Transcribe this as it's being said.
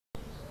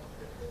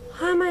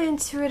Hi my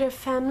intuitive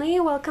family,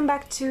 welcome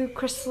back to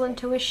Crystal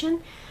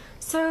Intuition.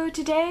 So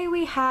today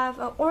we have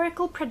an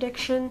oracle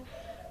prediction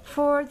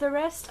for the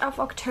rest of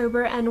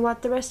October and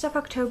what the rest of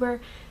October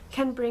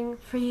can bring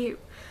for you.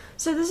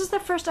 So this is the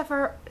first of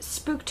our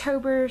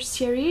Spooktober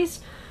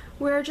series.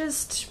 We're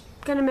just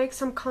gonna make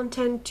some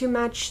content to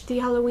match the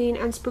Halloween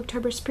and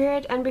Spooktober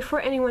spirit, and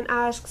before anyone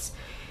asks,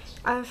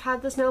 I've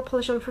had this nail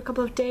polish on for a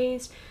couple of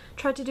days,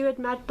 tried to do it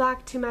matte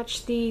black to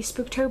match the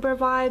Spooktober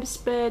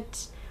vibes,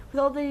 but with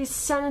all the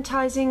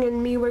sanitizing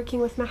and me working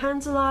with my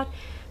hands a lot,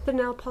 the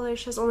nail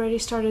polish has already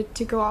started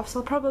to go off, so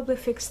I'll probably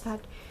fix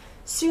that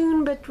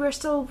soon, but we're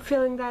still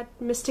feeling that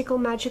mystical,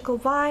 magical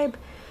vibe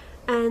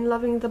and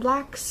loving the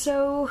black.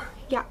 So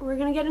yeah, we're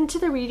gonna get into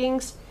the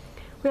readings.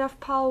 We have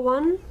pile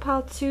 1,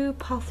 pile 2,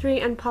 pile 3,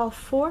 and pile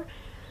 4.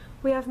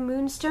 We have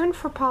moonstone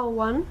for pile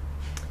 1,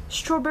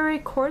 strawberry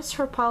quartz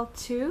for pile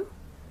 2,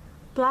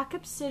 black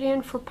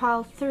obsidian for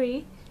pile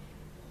 3,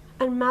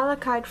 and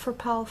malachite for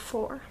pile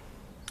 4.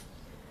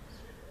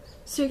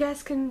 So you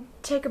guys can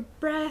take a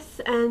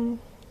breath and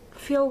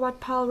feel what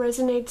pile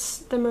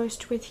resonates the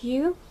most with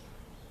you.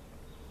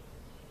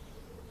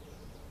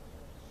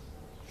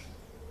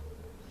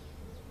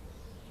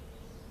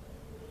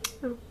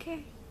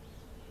 Okay.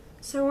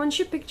 So once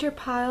you picked your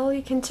pile,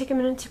 you can take a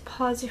minute to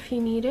pause if you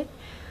need it,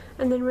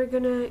 and then we're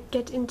gonna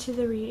get into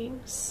the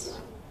readings.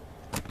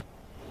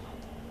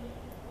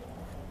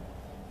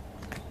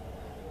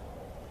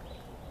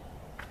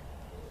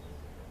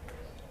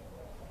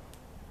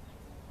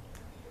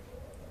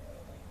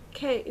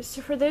 Okay,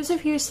 so for those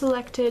of you who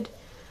selected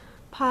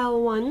pile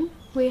 1,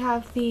 we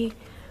have the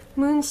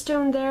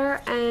moonstone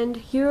there,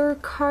 and your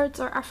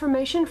cards are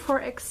affirmation for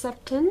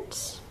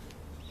acceptance,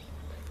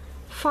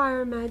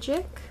 fire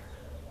magic,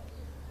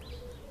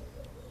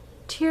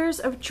 tears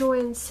of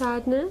joy and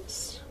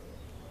sadness.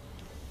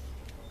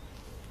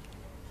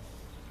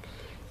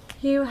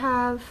 You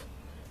have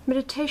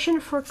meditation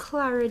for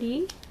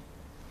clarity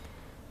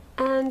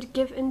and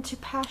give into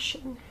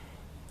passion.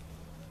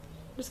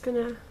 I'm just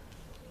gonna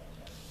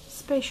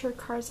space your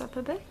cards up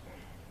a bit.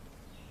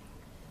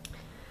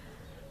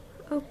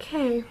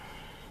 Okay.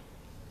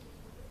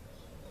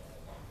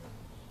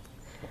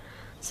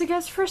 So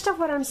guys, first off,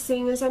 what I'm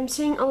seeing is I'm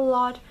seeing a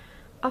lot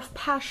of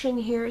passion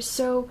here.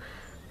 So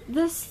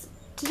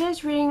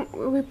today's reading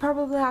we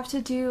probably have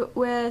to do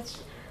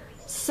with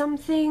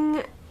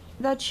something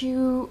that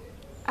you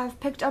have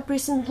picked up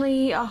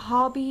recently, a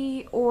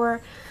hobby,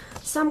 or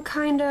some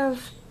kind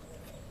of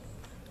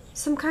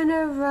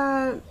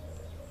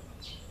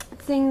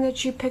thing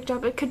that you picked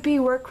up. It could be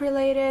work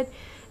related,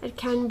 it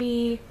can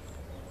be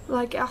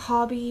like a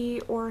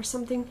hobby or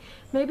something,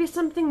 maybe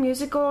something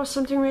musical or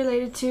something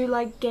related to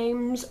like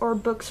games or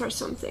books or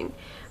something,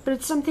 but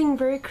it's something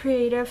very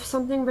creative,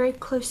 something very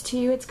close to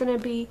you. It's gonna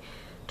be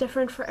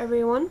different for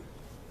everyone,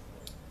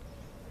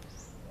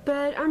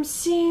 but I'm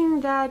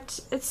seeing that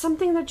it's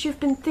something that you've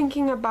been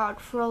thinking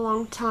about for a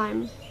long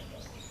time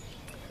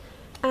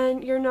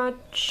and you're not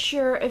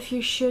sure if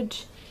you should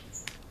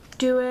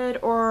do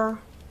it or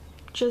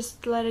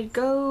just let it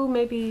go.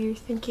 Maybe you're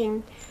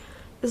thinking,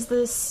 is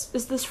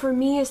this for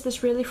me? Is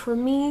this really for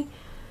me?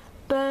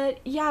 But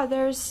yeah,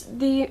 there's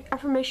the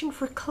affirmation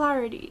for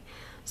clarity.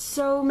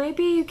 So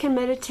maybe you can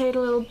meditate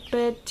a little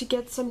bit to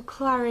get some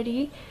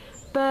clarity,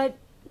 but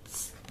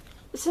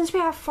since we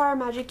have fire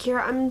magic here,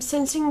 I'm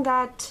sensing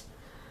that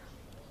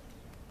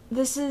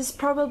this is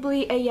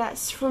probably a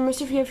yes. For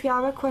most of you, if you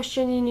have a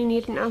question and you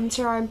need an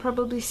answer, I'm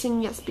probably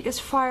seeing yes, because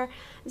fire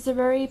is a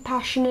very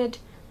passionate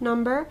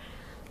number,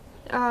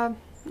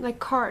 like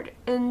card,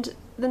 and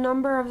the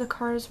number of the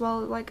card as well.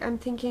 Like, I'm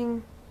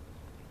thinking,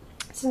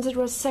 since it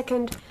was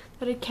second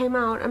that it came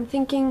out, I'm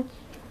thinking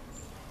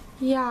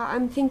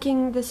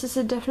this is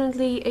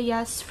definitely a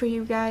yes for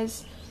you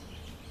guys.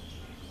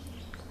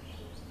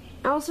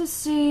 I also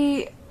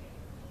see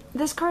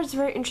this card is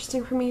very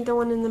interesting for me, the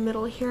one in the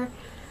middle here,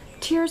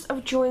 tears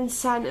of joy and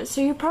sadness.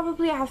 So you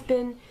probably have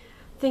been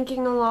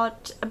thinking a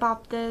lot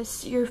about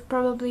this. You've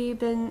probably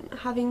been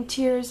having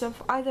tears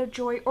of either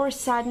joy or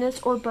sadness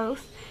or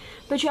both,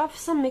 but you have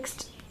some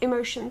mixed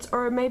emotions.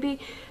 Or maybe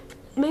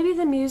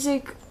the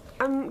music,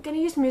 I'm gonna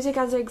use music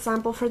as an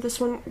example for this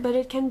one, but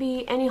it can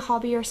be any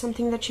hobby or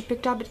something that you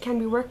picked up. It can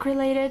be work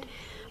related,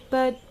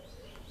 but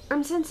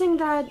I'm sensing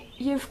that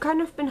you've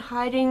kind of been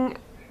hiding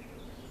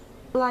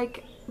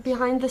like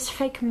behind this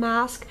fake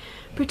mask,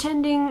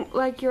 pretending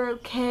like you're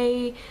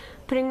okay,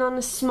 putting on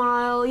a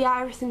smile,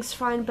 yeah, everything's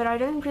fine, but I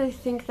don't really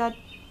think that.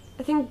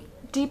 I think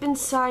deep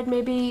inside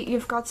maybe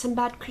you've got some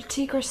bad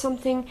critique or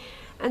something,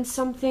 and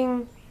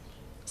someone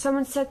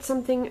said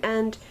something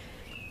and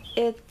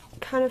it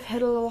kind of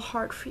hit a little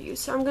hard for you.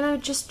 So I'm gonna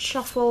just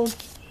shuffle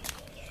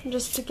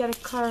just to get a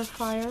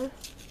clarifier.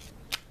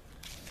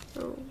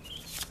 Oh.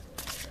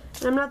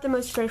 And I'm not the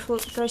most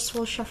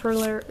graceful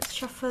shuffler,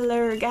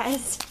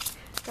 guys.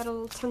 Got a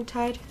little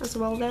tongue-tied as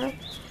well there.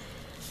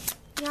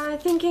 Yeah, I'm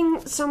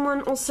thinking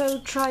someone also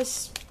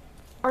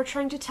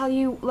trying to tell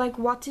you like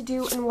what to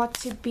do and what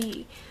to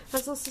be.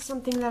 That's also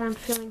something that I'm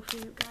feeling for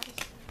you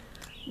guys.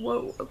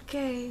 Whoa,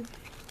 okay.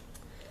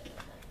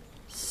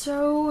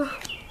 So,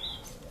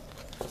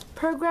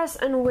 progress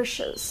and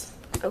wishes.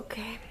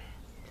 Okay.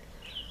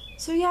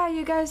 So yeah,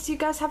 you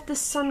guys have the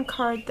Sun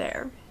card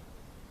there.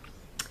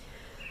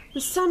 The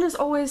Sun is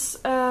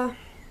always a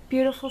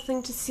beautiful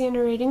thing to see in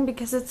a reading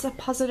because it's a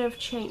positive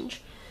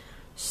change.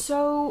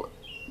 So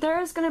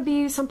there is going to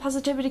be some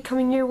positivity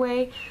coming your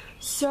way.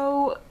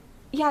 So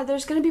yeah,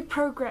 there's going to be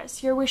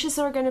progress. Your wishes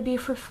are going to be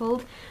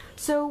fulfilled.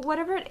 So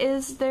whatever it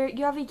is, there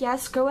you have a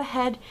yes, go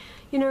ahead.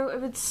 You know,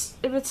 if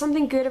it's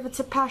something good, if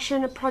it's a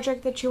passion, a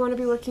project that you want to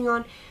be working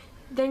on,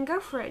 then go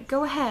for it.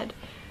 Go ahead.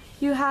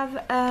 You have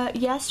a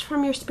yes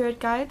from your spirit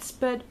guides,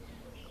 but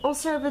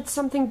also if it's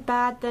something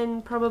bad,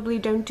 then probably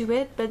don't do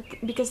it, but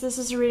because this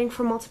is a reading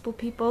for multiple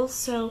people,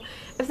 so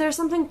if there's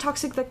something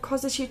toxic that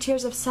causes you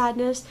tears of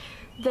sadness,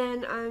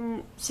 then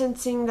I'm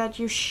sensing that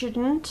you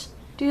shouldn't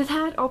do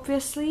that,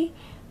 obviously.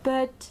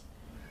 But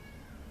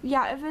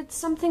yeah, if it's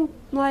something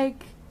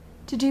like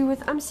to do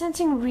with, I'm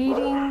sensing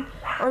reading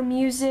or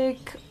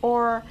music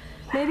or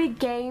maybe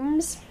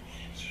games,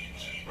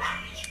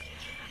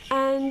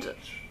 and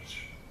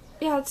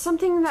yeah, it's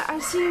something that I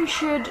see you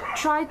should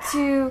try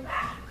to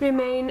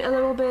remain a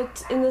little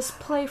bit in this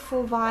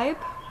playful vibe.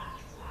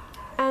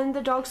 And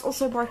the dog's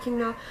also barking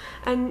now,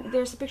 and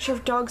there's a picture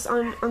of dogs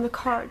on the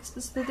cards.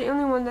 Is that the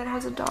only one that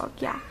has a dog?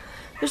 Yeah,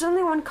 there's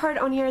only one card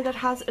on here that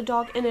has a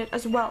dog in it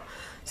as well.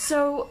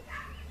 So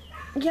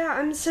yeah,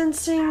 I'm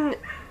sensing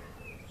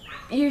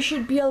you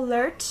should be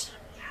alert,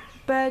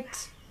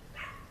 but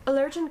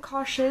alert and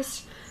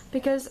cautious,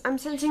 because I'm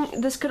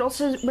sensing this could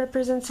also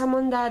represent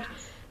someone that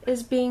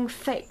is being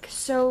fake.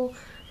 So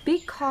be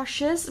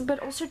cautious, but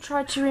also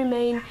try to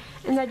remain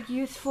in that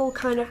youthful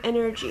kind of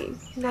energy,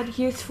 that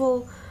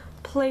youthful,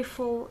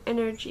 playful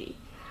energy.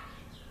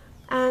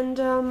 And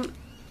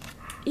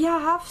yeah,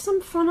 have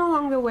some fun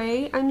along the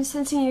way. I'm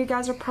sensing you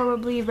guys are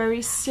probably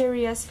very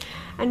serious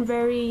and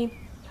very,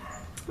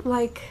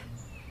 like,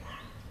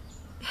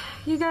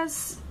 you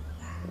guys,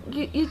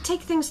 you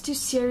take things too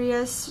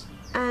serious,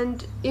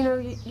 and you know,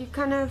 you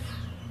kind of,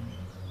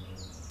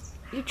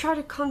 you try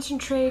to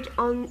concentrate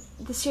on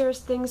the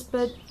serious things,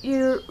 but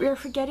you're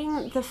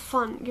forgetting the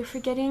fun. You're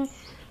forgetting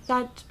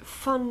that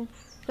fun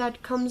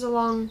that comes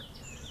along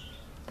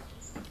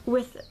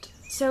with it.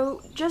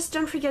 So just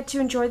don't forget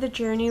to enjoy the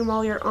journey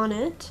while you're on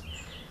it.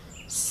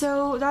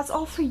 So that's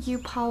all for you,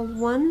 pile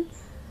 1.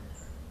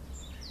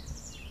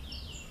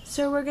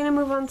 So we're gonna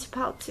move on to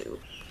pile 2.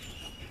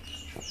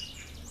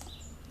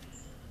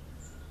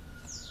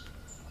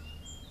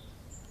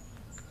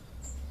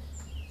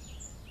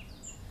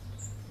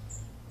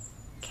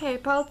 Okay,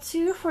 pile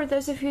 2, for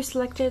those of you who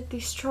selected the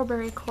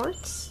strawberry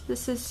quartz,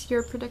 this is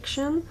your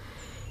prediction.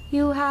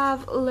 You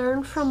have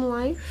learn from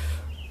life,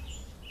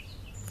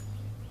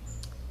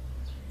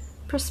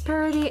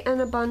 prosperity and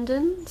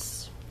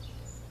abundance.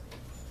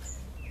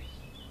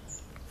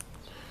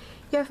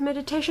 You have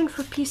meditation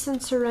for peace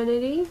and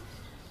serenity.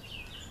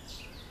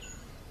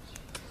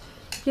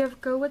 You have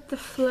go with the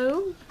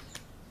flow.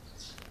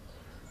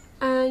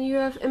 And you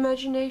have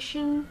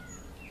imagination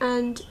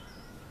and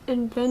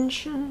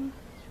invention.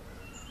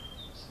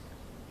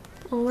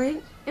 Oh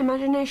wait,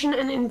 imagination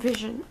and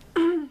envision.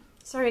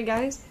 Sorry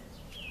guys.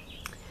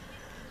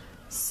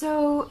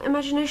 So,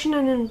 imagination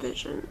and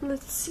envision.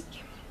 Let's see.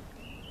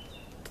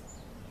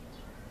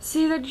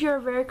 See that you're a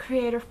very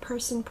creative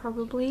person,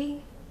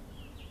 probably.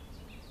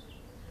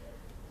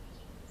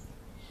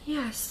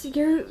 Yes,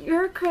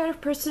 you're a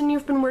creative person.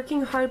 You've been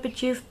working hard,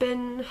 but you've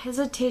been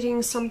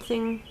hesitating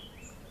something.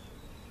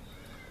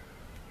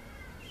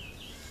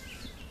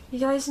 You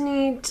guys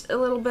need a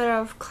little bit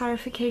of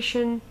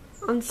clarification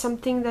on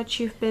something that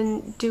you've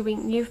been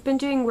doing. You've been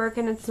doing work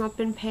and it's not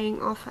been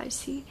paying off, I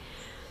see.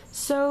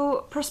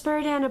 So,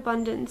 prosperity and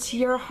abundance.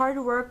 Your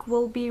hard work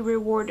will be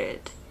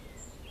rewarded.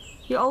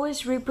 You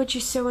always reap what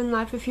you sow in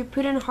life. If you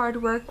put in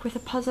hard work with a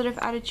positive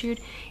attitude,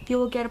 you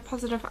will get a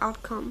positive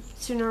outcome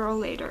sooner or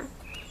later.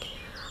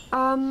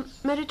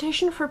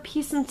 Meditation for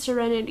peace and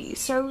serenity.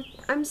 So,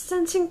 I'm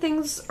sensing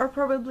things are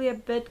probably a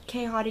bit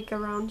chaotic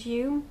around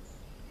you.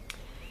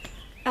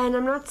 And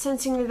I'm not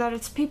sensing that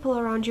it's people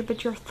around you,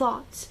 but your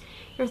thoughts.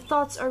 Your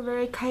thoughts are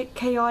very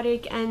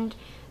chaotic, and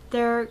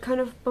they're kind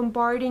of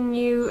bombarding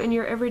you in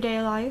your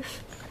everyday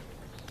life.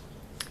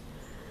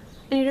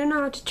 And you don't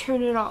know how to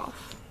turn it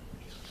off.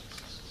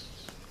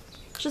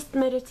 Just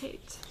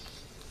meditate.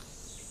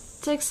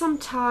 Take some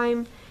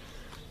time,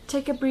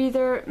 take a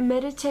breather,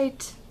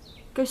 meditate,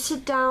 go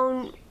sit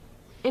down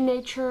in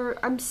nature.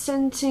 I'm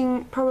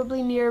sensing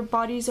probably near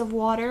bodies of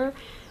water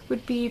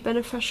would be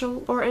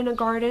beneficial, or in a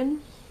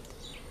garden.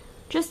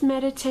 Just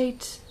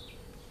meditate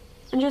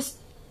and just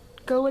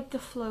go with the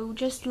flow.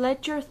 Just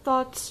let your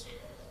thoughts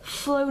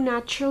flow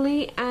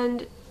naturally,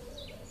 and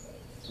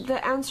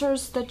the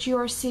answers that you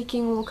are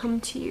seeking will come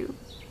to you.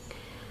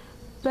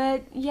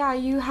 But yeah,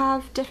 you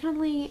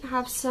definitely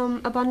have some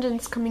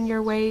abundance coming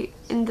your way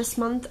in this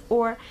month,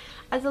 or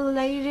at the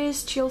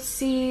latest you'll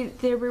see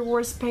the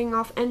rewards paying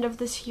off end of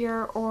this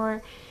year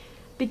or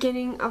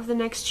beginning of the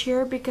next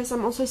year, because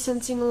I'm also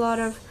sensing a lot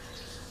of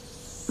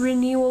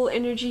renewal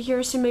energy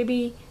here. So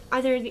maybe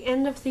either the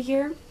end of the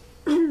year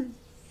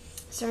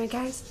Sorry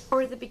guys,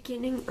 or the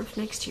beginning of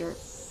next year.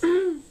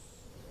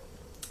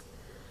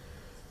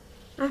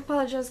 I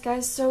apologize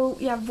guys. So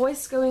yeah,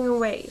 voice going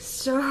away.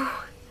 So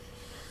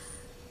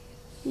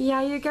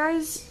yeah, you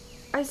guys,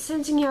 I'm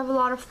sensing you have a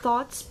lot of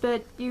thoughts,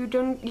 but you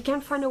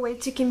can't find a way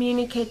to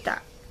communicate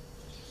that.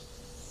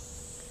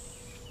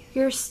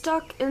 You're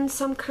stuck in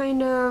some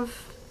kind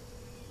of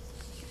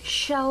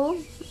shell,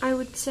 I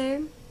would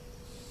say,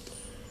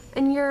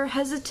 and you're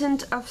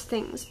hesitant of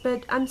things,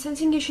 but I'm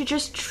sensing you should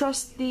just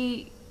trust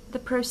the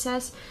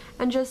process,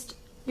 and just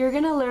you're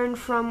gonna learn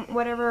from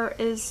whatever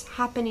is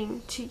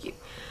happening to you.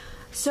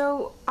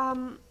 So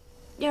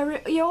yeah,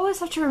 you always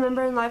have to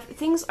remember in life,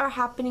 things are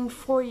happening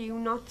for you,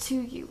 not to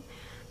you.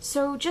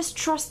 So just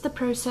trust the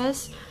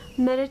process,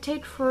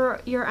 meditate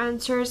for your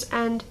answers,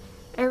 and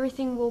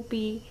everything will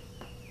be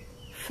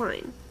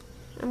fine.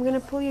 I'm gonna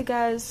pull you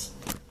guys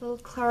a little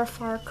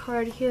clarifier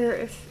card here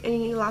if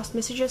any last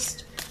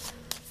messages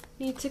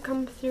need to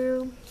come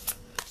through.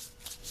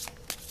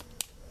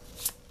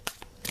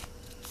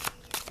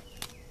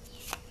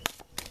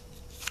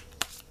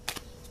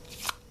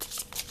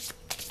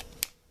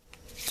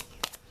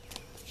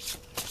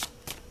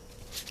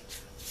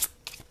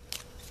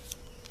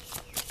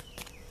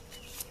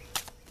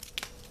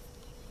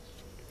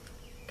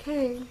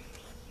 Okay,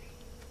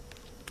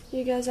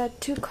 you guys had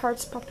 2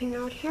 cards popping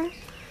out here.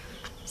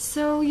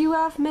 So you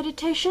have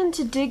meditation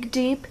to dig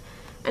deep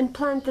and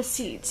plant the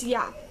seeds.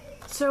 Yeah,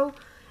 so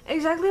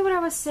exactly what I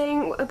was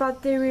saying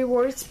about the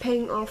rewards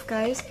paying off,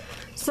 guys.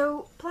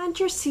 So plant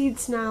your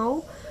seeds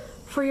now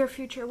for your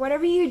future.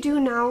 Whatever you do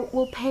now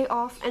will pay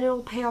off, and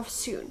it'll pay off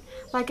soon.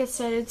 Like I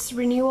said, it's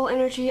renewal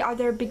energy,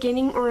 either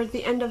beginning or at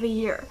the end of a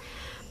year.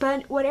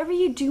 But whatever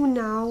you do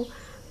now,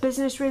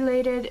 business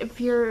related, if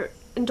you're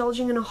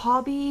indulging in a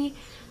hobby,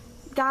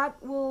 that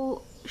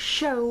will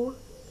show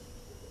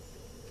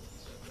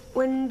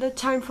when the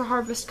time for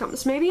harvest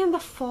comes. Maybe in the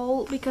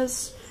fall,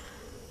 because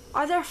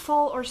either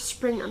fall or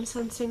spring I'm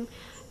sensing,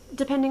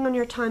 depending on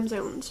your time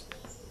zones.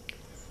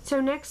 So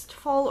next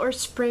fall or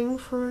spring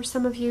for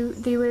some of you,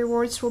 the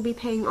rewards will be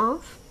paying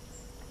off.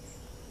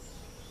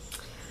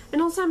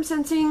 And also I'm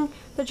sensing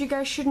that you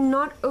guys should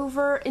not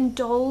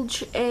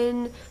overindulge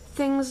in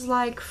things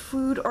like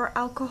food or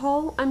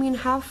alcohol. I mean,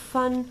 have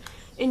fun,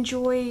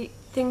 enjoy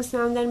things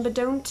now and then, but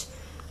don't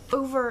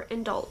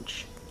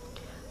overindulge.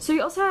 So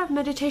you also have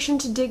meditation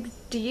to dig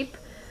deep.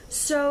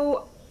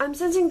 So I'm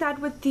sensing that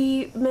with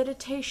the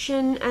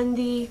meditation and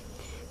the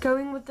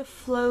going with the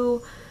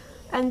flow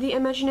and the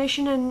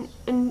imagination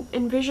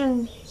and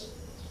vision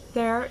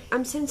there,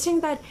 I'm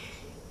sensing that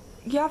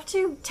you have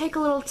to take a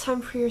little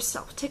time for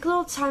yourself. Take a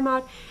little time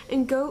out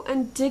and go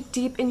and dig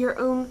deep in your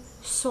own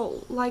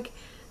soul. Like,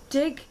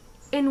 dig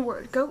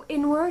inward. Go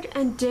inward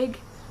and dig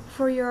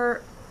for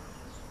your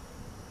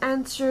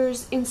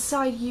answers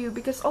inside you,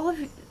 because all of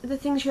the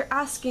things you're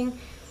asking,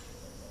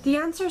 the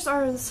answers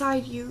are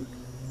inside you.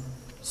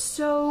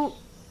 So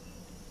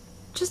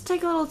just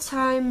take a little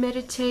time,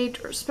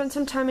 meditate, or spend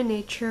some time in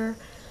nature.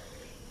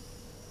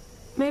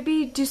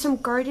 Maybe do some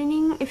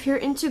gardening. If you're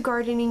into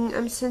gardening,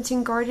 I'm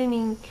sensing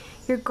gardening.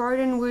 Your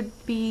garden would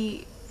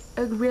be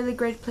a really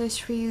great place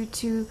for you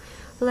to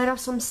let off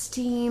some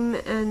steam,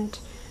 and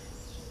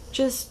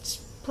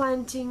just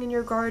planting in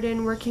your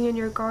garden, working in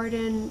your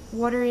garden,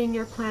 watering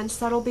your plants.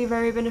 That'll be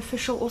very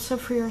beneficial also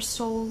for your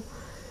soul.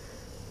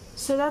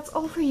 So that's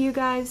all for you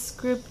guys,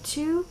 group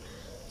 2.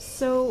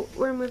 So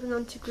we're moving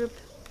on to group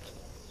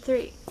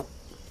 3.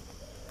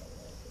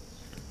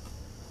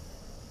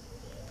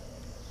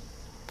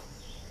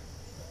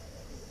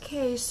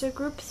 Okay, so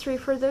group 3,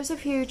 for those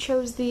of you who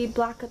chose the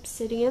Black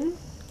Obsidian,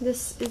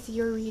 this is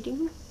your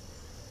reading.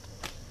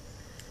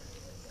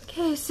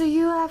 Okay, so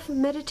you have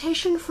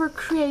meditation for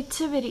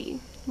creativity.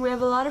 We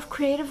have a lot of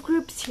creative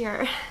groups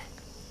here.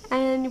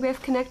 And we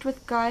have connect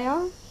with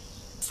Gaia.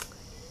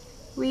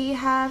 We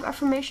have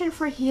affirmation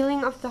for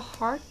healing of the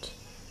heart.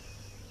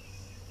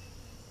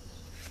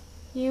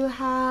 You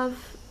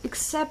have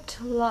accept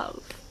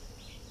love.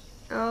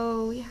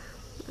 Oh yeah,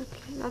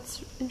 okay,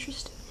 that's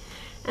interesting.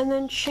 And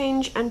then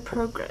change and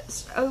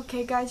progress.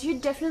 Okay guys, you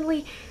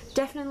definitely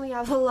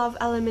have a love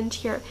element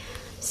here.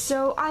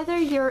 So either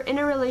you're in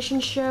a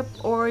relationship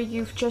or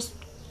you've just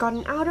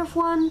gotten out of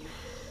one,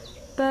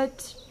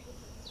 but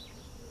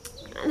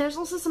there's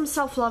also some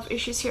self-love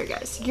issues here,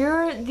 guys.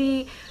 You're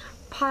the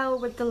pile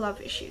with the love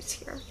issues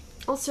here.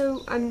 Also,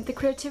 the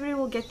creativity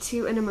we'll get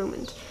to in a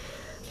moment,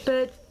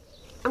 but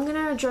I'm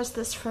gonna address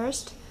this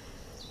first.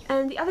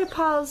 And the other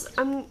piles,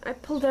 I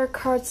pulled their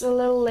cards a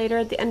little later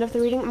at the end of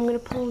the reading. I'm gonna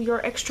pull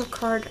your extra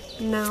card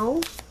now.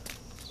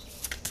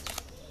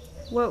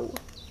 Whoa.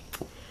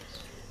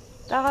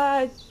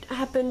 That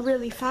happened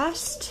really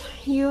fast.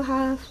 You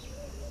have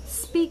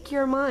speak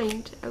your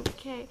mind.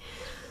 Okay.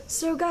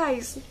 So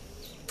guys,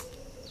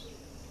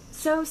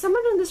 so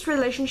someone in this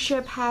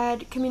relationship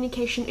had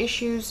communication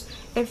issues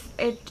if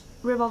it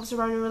revolves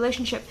around a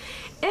relationship.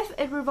 If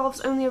it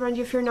revolves only around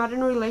you, if you're not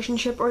in a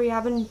relationship or you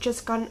haven't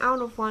just gotten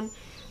out of one,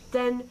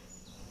 then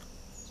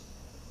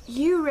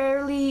you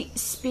rarely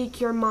speak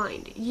your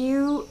mind.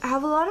 You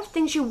have a lot of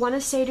things you want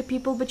to say to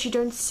people, but you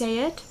don't say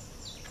it.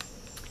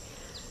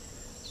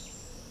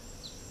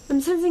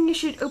 I'm sensing you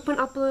should open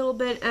up a little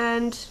bit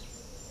and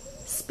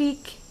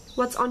speak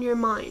what's on your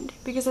mind,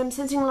 because I'm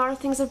sensing a lot of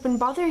things have been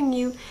bothering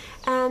you,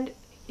 and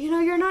you know,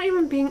 you're not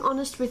even being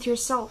honest with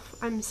yourself,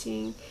 I'm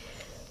seeing.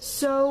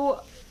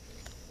 So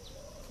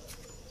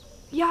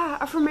yeah,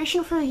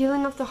 affirmation for the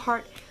healing of the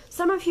heart.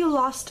 Some of you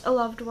lost a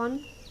loved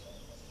one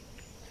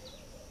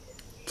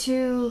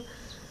to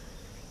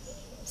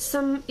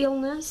some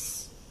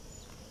illness,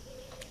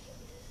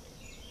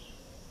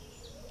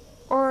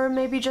 or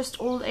maybe just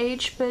old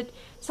age, but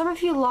some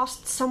of you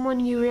lost someone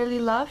you really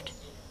loved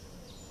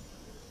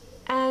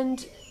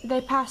and they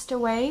passed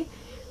away,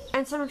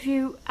 and some of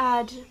you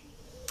had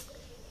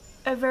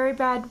a very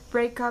bad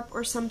breakup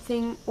or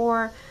something,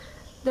 or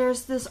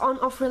there's this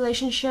on-off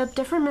relationship,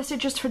 different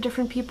messages for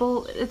different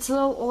people. It's a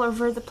little all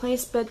over the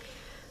place, but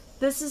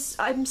this is,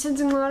 I'm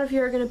sensing a lot of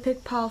you are gonna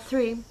pick pile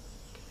 3.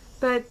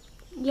 But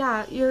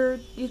yeah,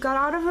 you got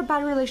out of a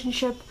bad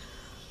relationship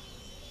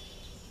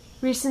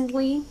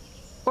recently,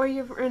 or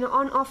you're in an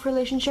on-off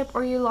relationship,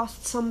 or you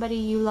lost somebody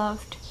you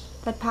loved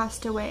that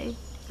passed away,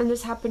 and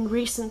this happened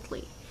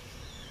recently.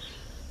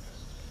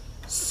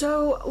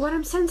 So what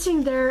I'm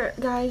sensing there,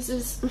 guys,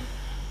 is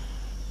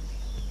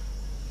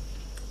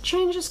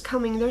change is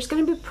coming. There's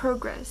gonna be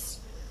progress.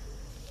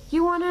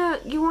 You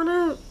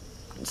wanna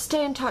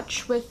stay in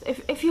touch with,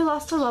 if you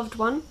lost a loved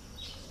one,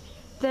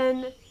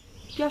 then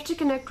you have to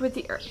connect with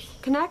the earth.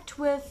 Connect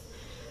with,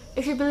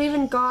 if you believe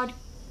in God,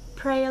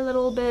 pray a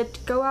little bit,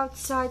 go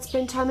outside,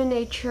 spend time in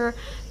nature,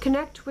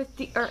 connect with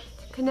the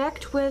earth,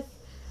 connect with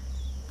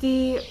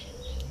the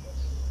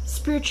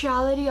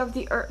spirituality of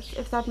the earth,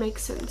 if that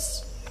makes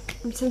sense.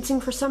 I'm sensing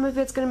for some of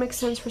it's gonna make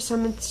sense, for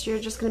some it's you're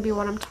just gonna be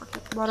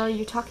what are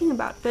you talking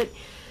about? But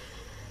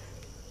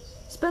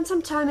spend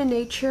some time in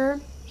nature.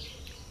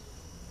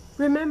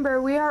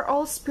 Remember, we are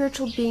all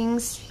spiritual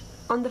beings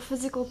on the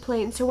physical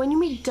plane. So when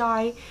we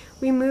die,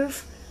 we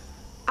move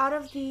out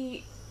of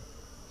the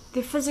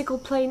physical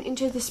plane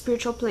into the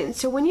spiritual plane.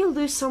 So when you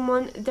lose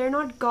someone, they're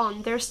not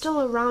gone, they're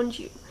still around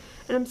you,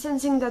 and I'm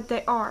sensing that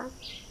they are.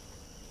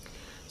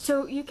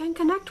 So you can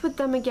connect with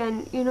them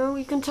again, you know,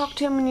 you can talk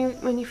to them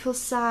when you feel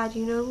sad,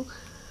 you know.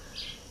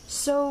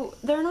 So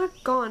they're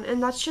not gone,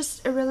 and that's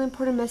just a really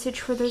important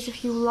message for those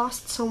of you who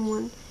lost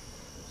someone.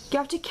 You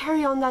have to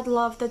carry on that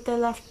love that they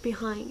left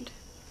behind.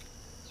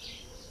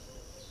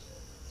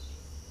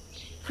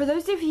 For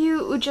those of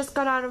you who just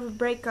got out of a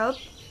breakup,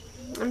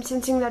 I'm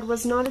sensing that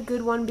was not a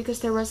good one, because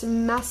there was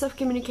massive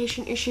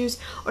communication issues,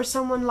 or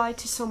someone lied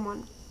to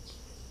someone.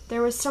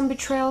 There was some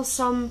betrayal,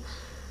 some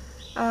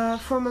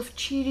form of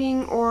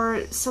cheating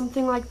or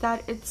something like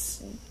that.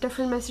 It's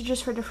different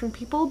messages for different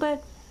people,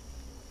 but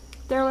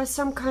there was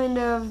some kind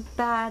of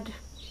bad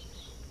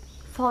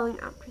falling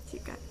out with you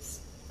guys.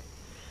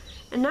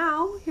 And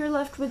now you're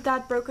left with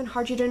that broken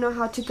heart. You don't know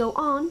how to go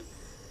on,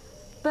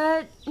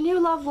 but new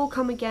love will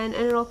come again,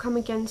 and it'll come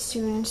again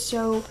soon.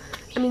 So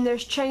I mean,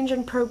 there's change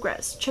and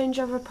progress, change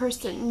of a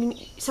person.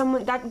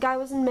 Someone, that guy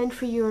wasn't meant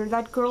for you, or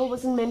that girl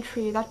wasn't meant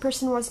for you, that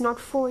person was not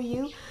for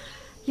you.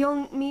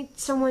 You'll meet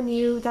someone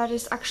new that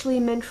is actually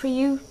meant for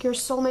you. Your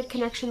soulmate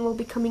connection will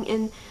be coming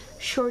in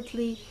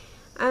shortly.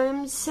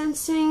 I'm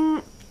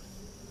sensing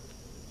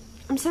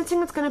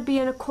it's gonna be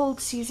in a cold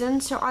season,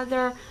 so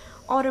either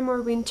autumn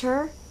or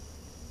winter,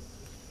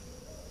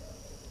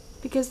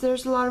 because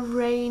there's a lot of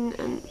rain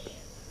and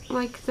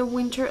like the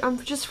winter.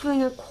 I'm just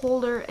feeling a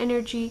colder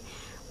energy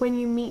when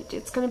you meet.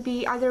 It's gonna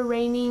be either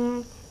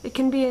raining, it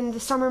can be in the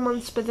summer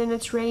months, but then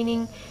it's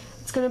raining.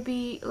 It's gonna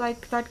be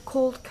like that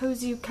cold,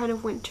 cozy kind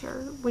of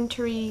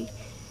wintry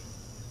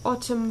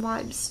autumn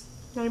vibes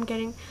that I'm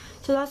getting.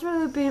 So that's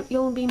where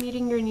you'll be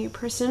meeting your new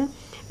person.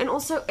 And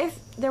also, if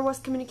there was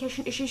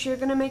communication issues, you're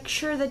gonna make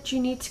sure that you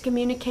need to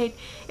communicate.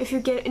 If you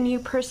get a new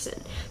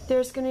person,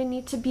 there's gonna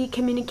need to be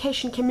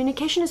communication.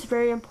 Communication is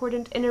very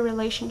important in a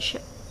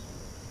relationship.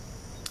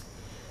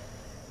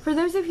 For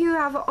those of you who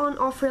have an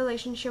on-off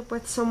relationship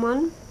with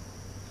someone,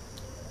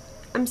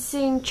 I'm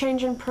seeing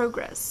change and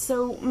progress.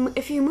 So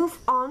if you move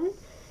on,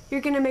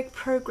 you're gonna make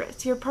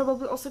progress. You're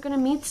probably also gonna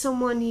meet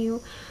someone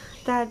new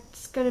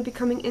that's gonna be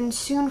coming in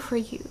soon for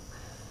you.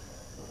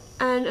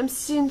 And I'm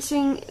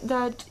sensing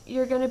that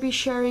you're gonna be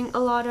sharing a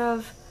lot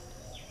of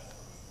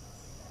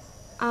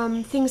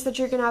things that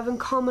you're gonna have in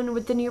common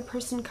with the new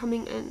person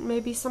coming in.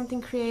 Maybe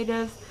something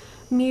creative,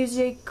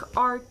 music,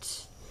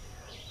 art,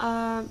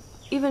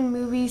 even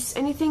movies,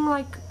 anything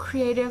like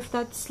creative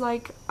that's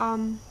like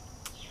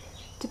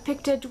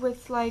depicted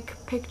with like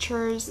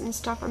pictures and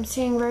stuff. I'm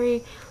seeing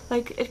very,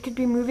 like, it could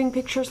be moving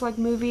pictures like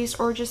movies,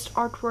 or just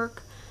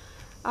artwork,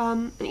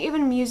 and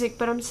even music,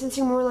 but I'm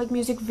sensing more like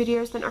music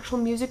videos than actual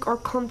music, or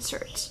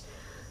concerts.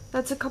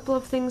 That's a couple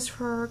of things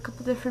for a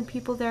couple different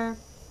people there,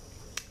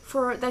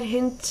 for that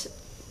hint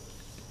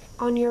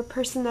on your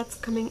person that's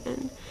coming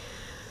in.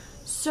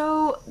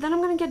 So then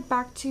I'm gonna get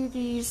back to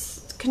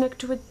these,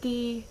 connect with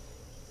the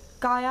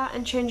Gaia,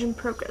 and change in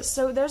progress.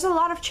 So there's a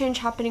lot of change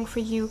happening for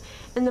you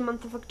in the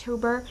month of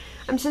October.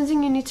 I'm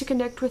sensing you need to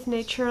connect with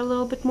nature a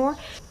little bit more.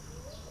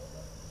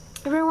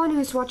 Everyone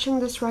who's watching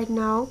this right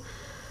now,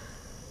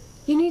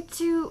 you need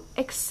to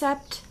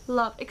accept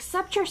love.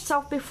 Accept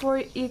yourself before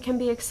you can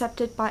be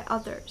accepted by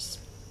others.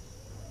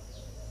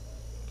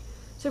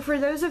 So for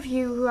those of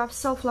you who have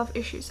self-love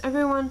issues,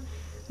 everyone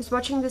who's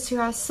watching this who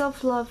has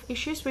self-love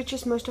issues, which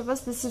is most of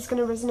us, this is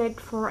going to resonate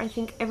for, I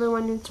think,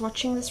 everyone who's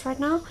watching this right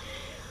now.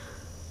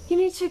 You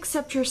need to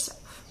accept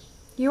yourself.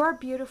 You are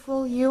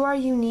beautiful, you are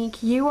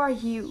unique, you are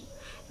you.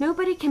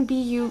 Nobody can be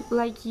you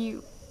like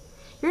you.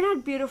 You're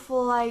not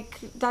beautiful like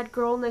that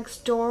girl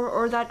next door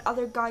or that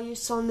other guy you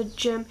saw in the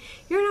gym.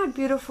 You're not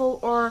beautiful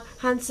or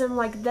handsome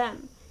like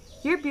them.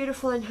 You're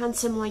beautiful and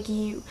handsome like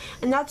you.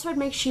 And that's what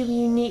makes you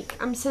unique.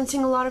 I'm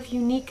sensing a lot of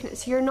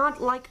uniqueness. You're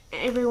not like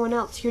everyone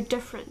else. You're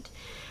different.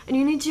 And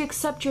you need to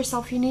accept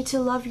yourself. You need to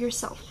love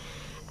yourself.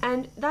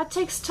 And that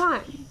takes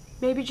time.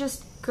 Maybe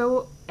just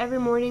go every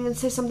morning and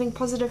say something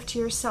positive to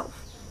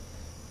yourself.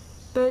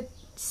 But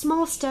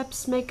small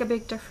steps make a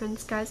big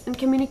difference, guys. And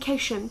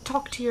communication.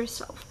 Talk to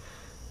yourself.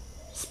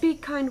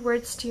 Speak kind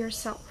words to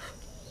yourself.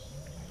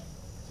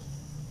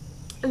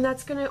 And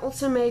that's going to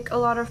also make a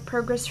lot of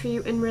progress for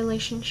you in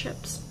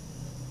relationships.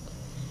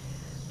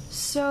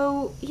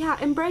 So, yeah,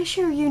 embrace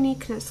your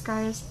uniqueness,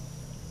 guys.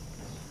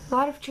 A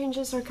lot of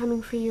changes are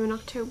coming for you in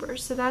October.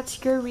 So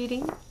that's your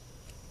reading.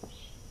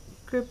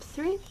 Group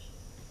 3.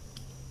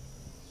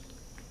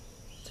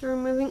 So we're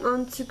moving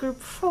on to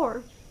Group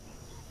 4.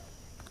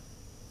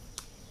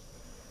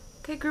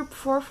 Okay, Group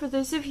 4, for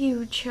those of you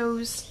who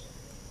chose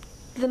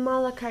the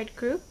Malachite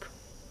group,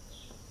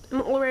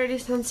 I'm already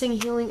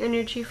sensing healing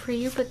energy for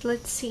you, but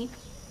let's see.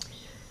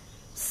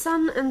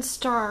 Sun and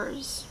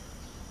stars.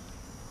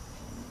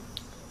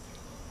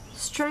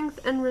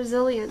 Strength and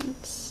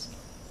resilience.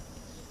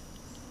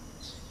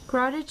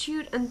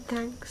 Gratitude and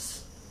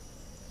thanks.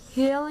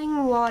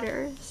 Healing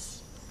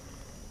waters.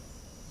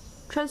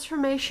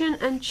 Transformation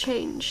and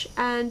change.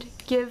 And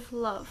give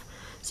love.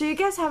 So you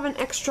guys have an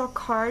extra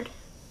card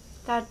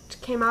that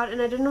came out,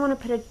 and I didn't want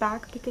to put it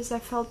back because I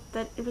felt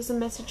that it was a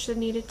message that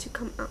needed to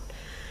come out.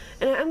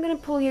 And I'm gonna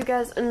pull you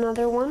guys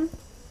another one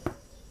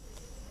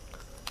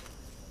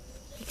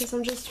because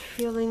I'm just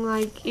feeling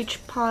like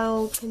each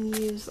pile can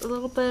use a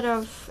little bit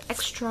of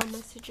extra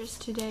messages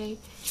today,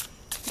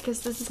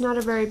 because this is not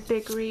a very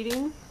big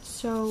reading.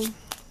 So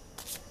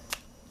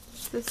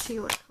let's see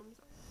what comes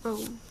up. Oh,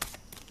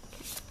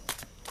 okay.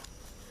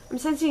 I'm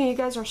sensing you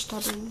guys are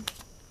stubborn.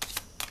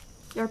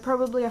 You're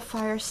probably a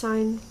fire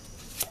sign.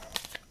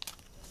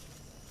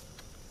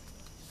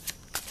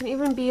 Can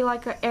even be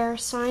like an air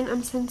sign,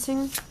 I'm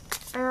sensing.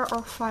 Air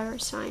or fire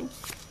sign.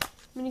 I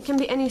mean, it can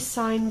be any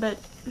sign, but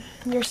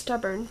you're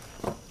stubborn.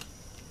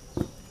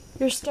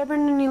 You're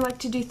stubborn and you like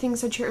to do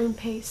things at your own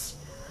pace.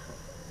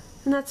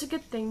 And that's a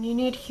good thing. You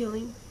need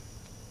healing.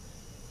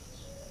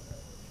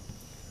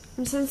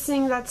 I'm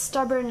sensing that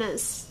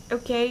stubbornness,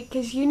 okay?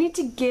 Because you need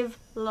to give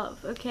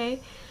love, okay?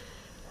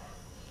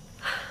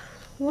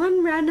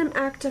 One random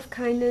act of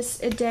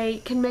kindness a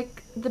day can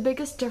make the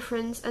biggest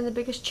difference and the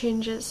biggest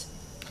changes.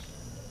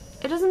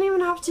 It doesn't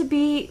even have to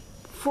be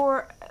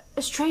for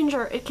a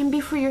stranger. It can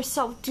be for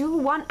yourself. Do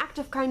one act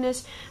of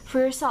kindness for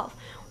yourself.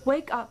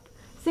 Wake up.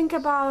 Think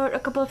about a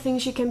couple of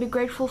things you can be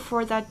grateful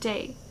for that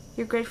day.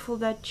 You're grateful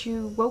that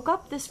you woke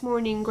up this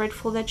morning.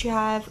 Grateful that you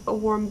have a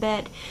warm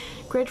bed.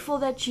 Grateful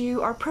that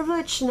you are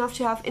privileged enough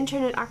to have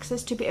internet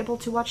access to be able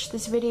to watch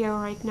this video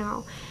right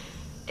now.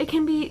 It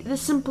can be the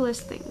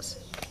simplest things.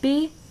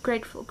 Be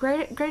grateful.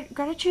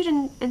 Gratitude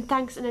and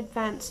thanks in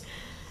advance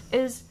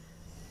is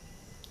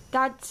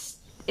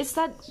it's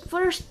that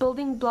first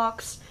building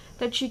blocks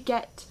that you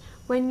get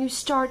when you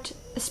start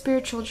a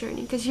spiritual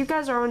journey, because you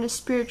guys are on a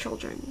spiritual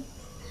journey.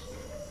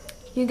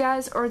 You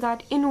guys are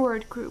that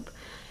inward group.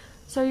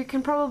 So you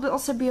can probably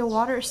also be a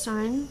water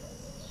sign,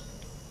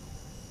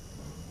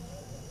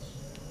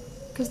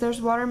 because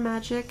there's water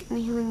magic and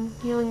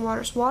healing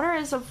waters. Water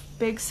is of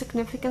big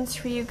significance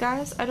for you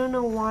guys. I don't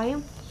know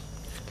why.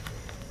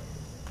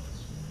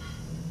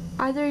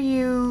 Either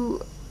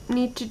you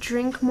need to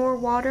drink more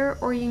water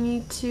or you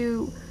need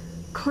to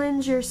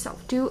cleanse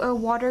yourself. Do a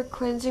water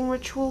cleansing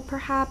ritual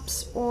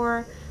perhaps,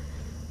 or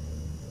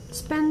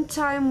spend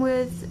time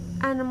with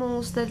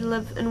animals that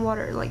live in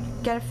water,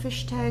 like get a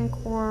fish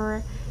tank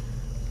or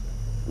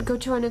go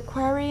to an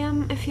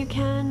aquarium if you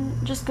can.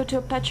 Just go to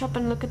a pet shop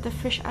and look at the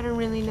fish. I don't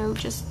really know,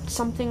 just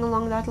something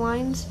along that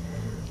lines.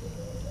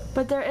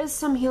 But there is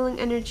some healing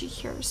energy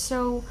here.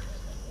 So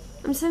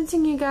I'm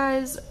sensing you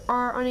guys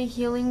are on a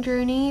healing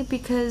journey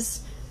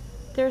because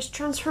there's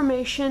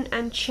transformation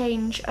and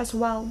change as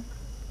well.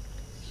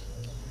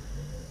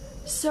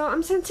 So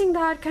I'm sensing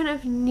that kind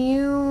of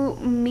new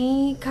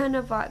me kind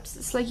of vibes.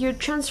 It's like you're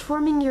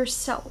transforming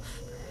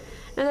yourself.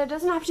 Now that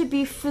doesn't have to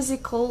be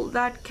physical.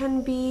 That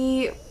can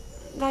be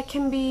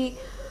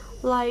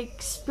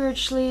like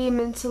spiritually,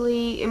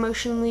 mentally,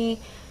 emotionally.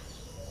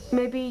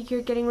 Maybe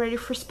you're getting ready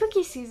for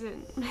spooky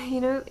season.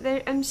 You know,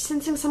 I'm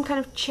sensing some kind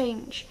of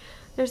change.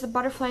 There's a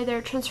butterfly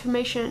there,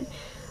 transformation.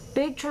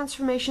 big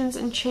transformations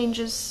and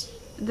changes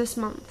this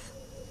month.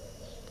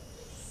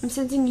 I'm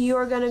sensing you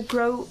are going to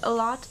grow a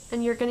lot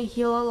and you're going to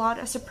heal a lot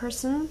as a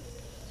person.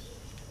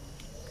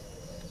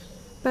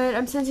 But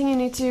I'm sensing you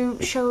need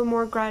to show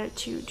more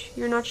gratitude.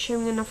 You're not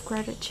showing enough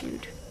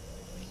gratitude.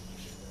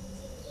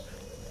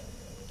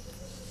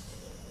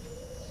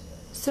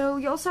 So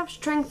you also have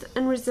strength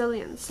and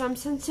resilience. So I'm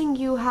sensing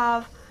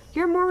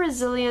you're more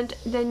resilient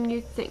than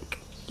you think.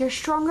 You're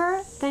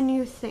stronger than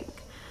you think.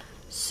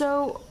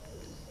 So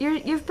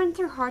you've been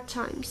through hard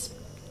times.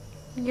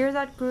 You're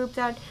that group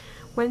that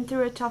went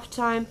through a tough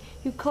time.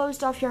 You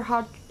closed off your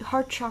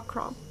heart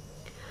chakra.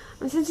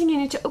 I'm sensing you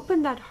need to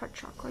open that heart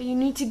chakra. You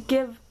need to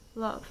give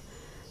love.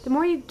 The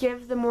more you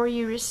give, the more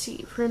you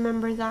receive.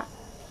 Remember that.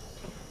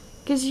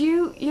 Because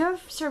you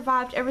have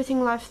survived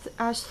everything life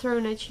has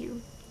thrown at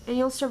you. And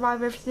you'll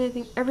survive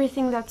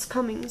everything that's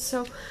coming.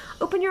 So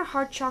open your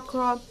heart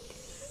chakra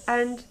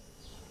and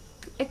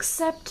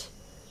accept.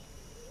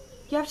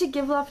 You have to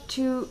give love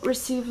to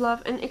receive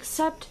love, and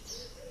accept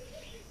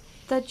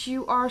that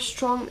you are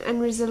strong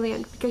and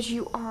resilient, because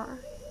you are,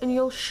 and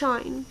you'll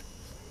shine.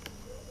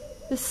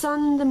 The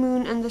sun, the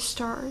moon, and the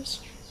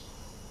stars.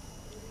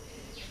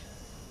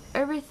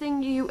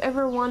 Everything you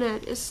ever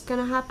wanted is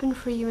gonna happen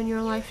for you in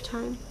your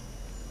lifetime.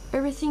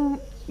 Everything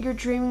you're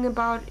dreaming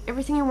about,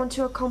 everything you want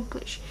to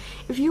accomplish.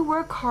 If you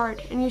work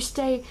hard and you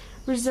stay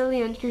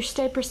resilient, you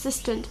stay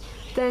persistent,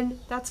 then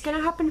that's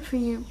gonna happen for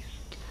you.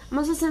 I'm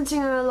also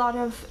sensing a lot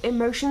of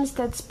emotions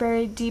that's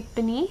buried deep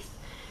beneath.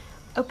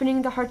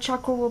 Opening the heart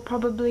chakra will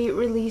probably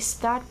release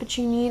that, but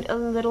you need a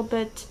little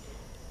bit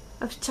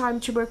of time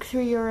to work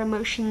through your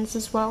emotions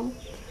as well.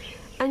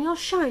 And you'll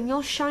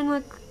shine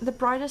like the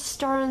brightest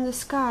star in the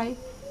sky.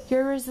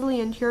 You're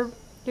resilient,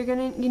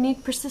 you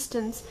need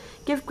persistence.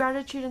 Give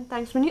gratitude and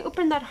thanks. When you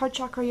open that heart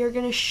chakra, you're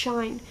gonna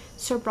shine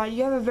so bright.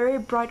 You have a very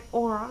bright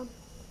aura.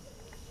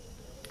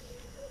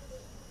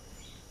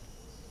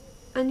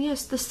 And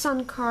yes, the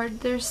sun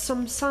card, there's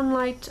some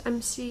sunlight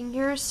I'm seeing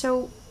here.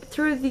 So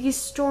through these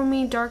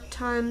stormy, dark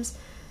times,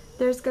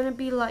 there's gonna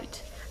be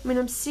light. I mean,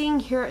 I'm seeing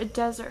here a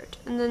desert,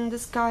 and then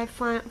this guy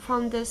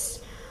found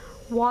this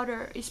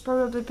water. He's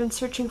probably been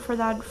searching for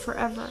that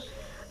forever.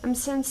 I'm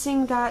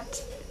sensing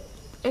that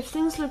if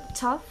things look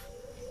tough,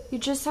 you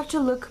just have to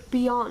look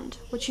beyond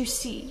what you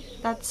see.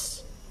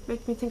 That's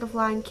make me think of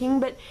Lion King,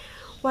 but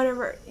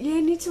whatever.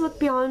 You need to look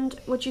beyond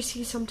what you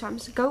see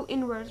sometimes. Go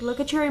inward, look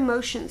at your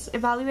emotions,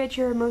 evaluate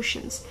your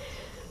emotions.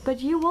 But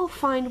you will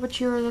find what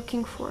you're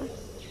looking for.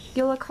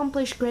 You'll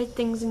accomplish great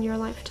things in your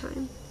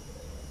lifetime.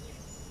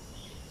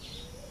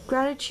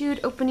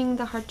 Gratitude, opening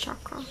the heart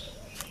chakra.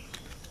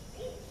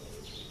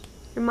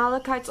 Your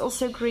malachite's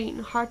also green,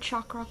 heart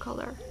chakra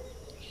color.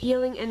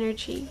 Healing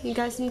energy. You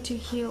guys need to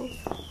heal.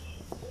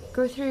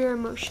 Go through your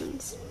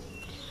emotions.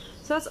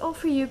 So that's all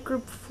for you,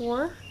 group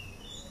 4.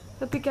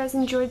 Hope you guys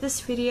enjoyed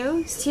this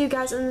video. See you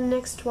guys in the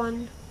next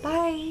one.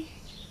 Bye!